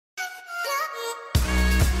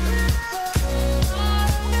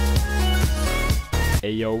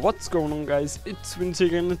Hey yo, what's going on guys, it's Vince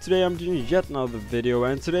again, and today I'm doing yet another video,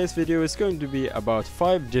 and today's video is going to be about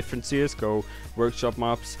 5 different CSGO workshop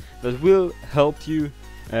maps that will help you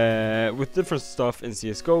with different stuff in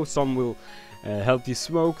CSGO. Some will help you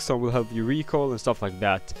smoke, some will help you recoil and stuff like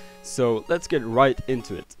that. So let's get right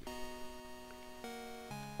into it.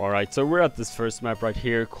 Alright, so we're at this first map right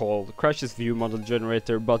here called Crashz View Model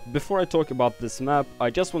Generator, but before I talk about this map, I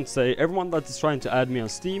just want to say everyone that is trying to add me on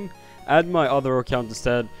Steam, add my other account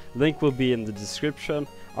instead. Link will be in the description.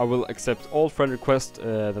 I will accept all friend requests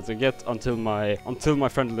that I get until my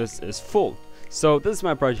friend list is full. So this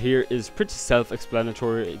map right here is pretty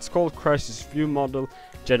self-explanatory. It's called Crashz View Model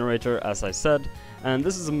Generator, as I said, and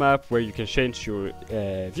this is a map where you can change your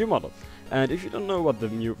view model. And if you don't know what the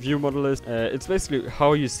view model is, it's basically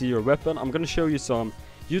how you see your weapon. I'm gonna show you some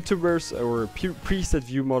YouTubers or preset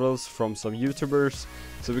view models from some YouTubers.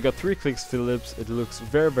 So we got 3 Clicks Phillips. It looks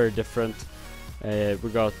very different. We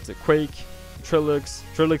got Quake,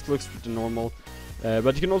 Trilix looks pretty normal,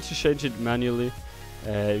 but you can also change it manually.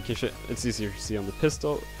 It's easier to see on the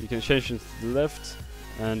pistol. You can change it to the left,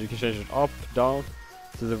 and you can change it up, down,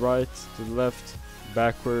 to the right, to the left,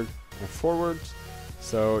 backward, and forward.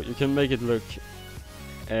 So you can make it look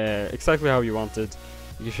exactly how you want it.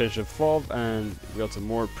 You can change the FOV, and we got some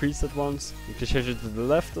more preset ones. You can change it to the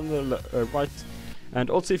left and the right. And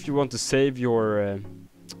also, if you want to save your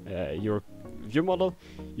view model,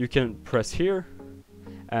 you can press here,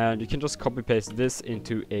 and you can just copy paste this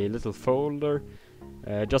into a little folder,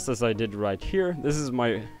 just as I did right here. This is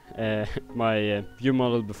my view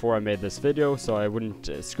model before I made this video, so I wouldn't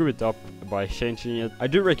screw it up by changing it. I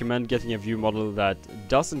do recommend getting a view model that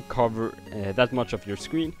doesn't cover that much of your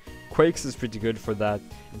screen. Quakes is pretty good for that.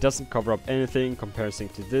 It doesn't cover up anything comparison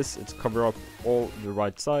to this. It's cover up all the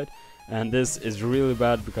right side, and this is really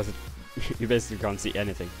bad because you basically can't see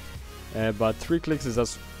anything. But 3 clicks is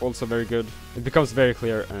also very good. It becomes very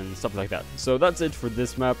clear and stuff like that. So that's it for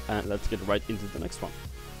this map, and let's get right into the next one.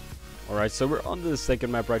 Alright, so we're on the second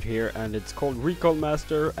map right here, and it's called Recoil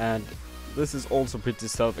Master, and this is also pretty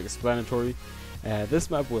self-explanatory. This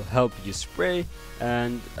map will help you spray,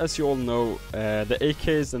 and as you all know, the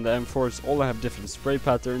AKs and the M4s all have different spray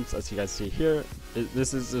patterns, as you guys see here.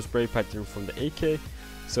 This is the spray pattern from the AK.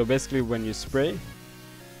 So basically when you spray,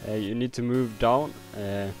 you need to move down,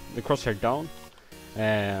 the crosshair down,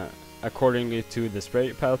 accordingly to the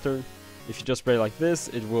spray pattern. If you just spray like this,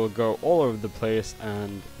 it will go all over the place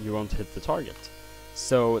and you won't hit the target.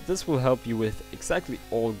 So this will help you with exactly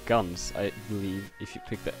all guns, I believe. If you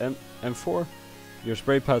pick the M4, your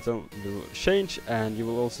spray pattern will change, and you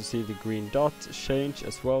will also see the green dot change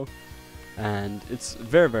as well. And it's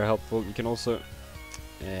very helpful. You can also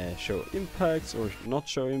show impacts or not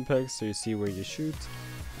show impacts, so you see where you shoot.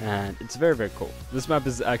 And it's very cool. This map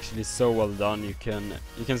is actually so well done. You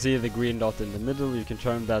can see the green dot in the middle. You can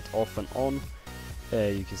turn that off and on.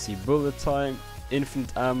 You can see bullet time,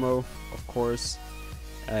 infinite ammo, of course.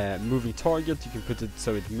 Moving target, you can put it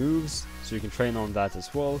so it moves, so you can train on that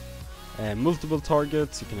as well. Multiple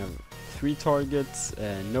targets, you can have 3 targets.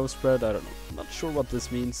 No spread, I don't know, I'm not sure what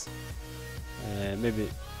this means. Maybe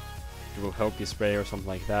it will help you spray or something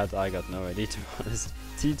like that. I got no idea, to be honest.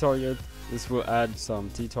 T target, this will add some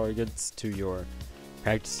T targets to your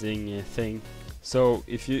practicing thing. So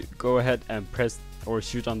if you go ahead and press or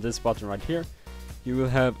shoot on this button right here, you will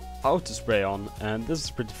have auto spray on, and this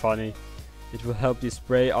is pretty funny. It will help you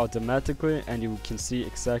spray automatically, and you can see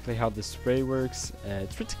exactly how the spray works.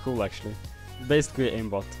 It's pretty cool actually. Basically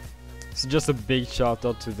Aimbot. So just a big shout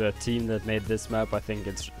out to the team that made this map. I think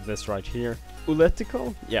it's this right here.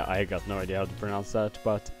 Uletical? Yeah, I got no idea how to pronounce that.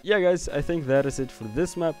 But yeah guys, I think that is it for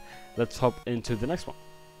this map. Let's hop into the next one.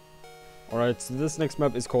 Alright, so this next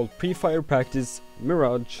map is called Prefire Practice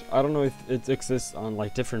Mirage. I don't know if it exists on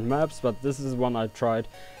like different maps, but this is one I've tried.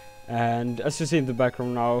 And as you see in the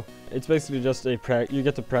background now, it's basically just you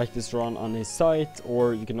get a practice run on a site,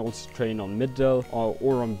 or you can also train on middle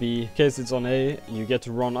or on B. In case it's on A, you get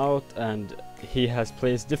to run out, and he has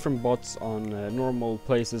placed different bots on normal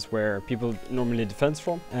places where people normally defend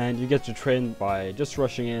from, and you get to train by just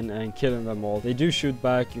rushing in and killing them all. They do shoot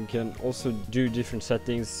back. You can also do different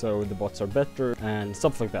settings so the bots are better and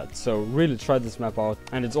stuff like that. So really try this map out,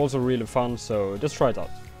 and it's also really fun, so just try it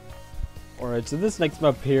out. Alright, so this next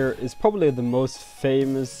map here is probably the most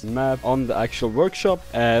famous map on the actual workshop.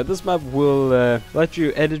 This map will let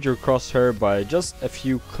you edit your crosshair by just a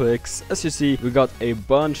few clicks. As you see, we got a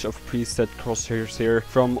bunch of preset crosshairs here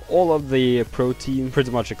from all of the pro team pretty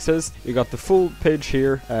much exist. You got the full page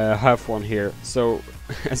here, half one here. So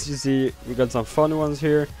as you see, we got some fun ones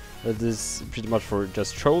here. That is pretty much for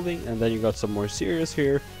just trolling, and then you got some more serious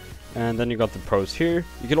here. And then you got the pros here.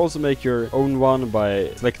 You can also make your own one by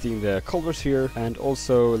selecting the colors here and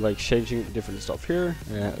also like changing different stuff here.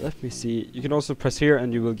 Let me see. You can also press here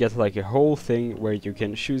and you will get like a whole thing where you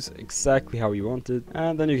can choose exactly how you want it.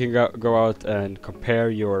 And then you can go out and compare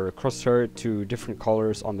your crosshair to different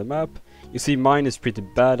colors on the map. You see mine is pretty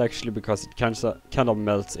bad actually because it kind of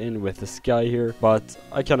melts in with the sky here, but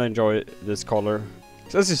I kind of enjoy this color.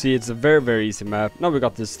 So as you see, it's a very easy map. Now we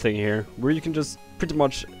got this thing here where you can just pretty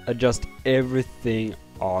much adjust everything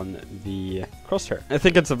on the crosshair. I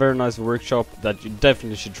think it's a very nice workshop that you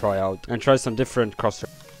definitely should try out and try some different crosshair.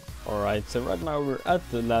 Alright, so right now we're at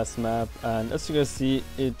the last map, and as you guys see,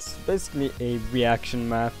 it's basically a reaction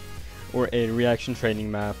map or a reaction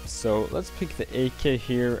training map. So let's pick the AK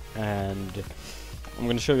here and I'm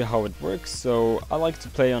gonna show you how it works. So I like to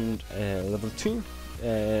play on level 2.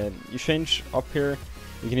 You change up here.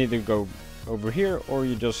 You can either go over here or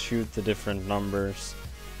you just shoot the different numbers.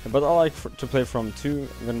 But I like to play from 2.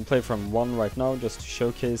 I'm going to play from 1 right now just to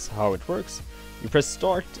showcase how it works. You press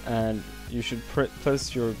start and you should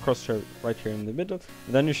place your crosshair right here in the middle.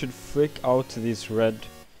 And then you should flick out to these red,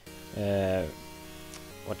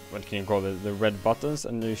 what can you call it, the red buttons,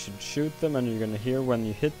 and you should shoot them and you're going to hear when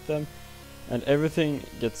you hit them. And everything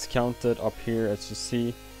gets counted up here as you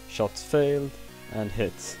see, shots failed and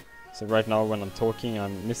hits. So right now when I'm talking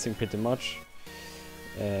I'm missing pretty much,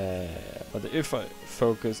 but if I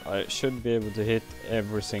focus I should be able to hit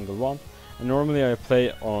every single one. And normally I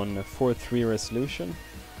play on 4:3 resolution,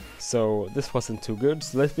 so this wasn't too good,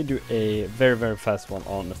 so let me do a very fast one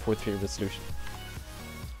on 4:3 resolution.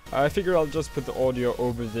 I figure I'll just put the audio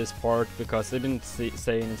over this part because I didn't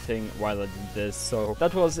say anything while I did this. So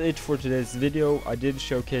that was it for today's video. I did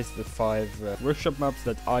showcase the 5 workshop maps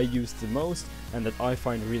that I use the most and that I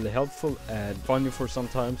find really helpful and fun for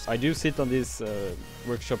sometimes. I do sit on these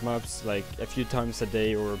workshop maps like a few times a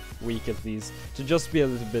day or a week at least to just be a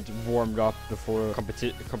little bit warmed up before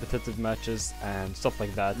competitive matches and stuff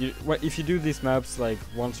like that. If you do these maps like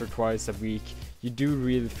once or twice a week, you do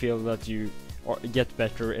really feel that you get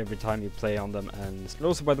better every time you play on them. And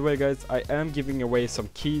also, by the way guys, I am giving away some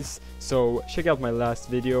keys, so check out my last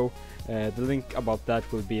video. The link about that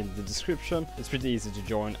will be in the description. It's pretty easy to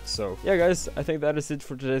join. So yeah guys, I think that is it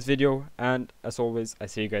for today's video, and as always I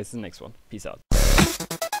see you guys in the next one. Peace out.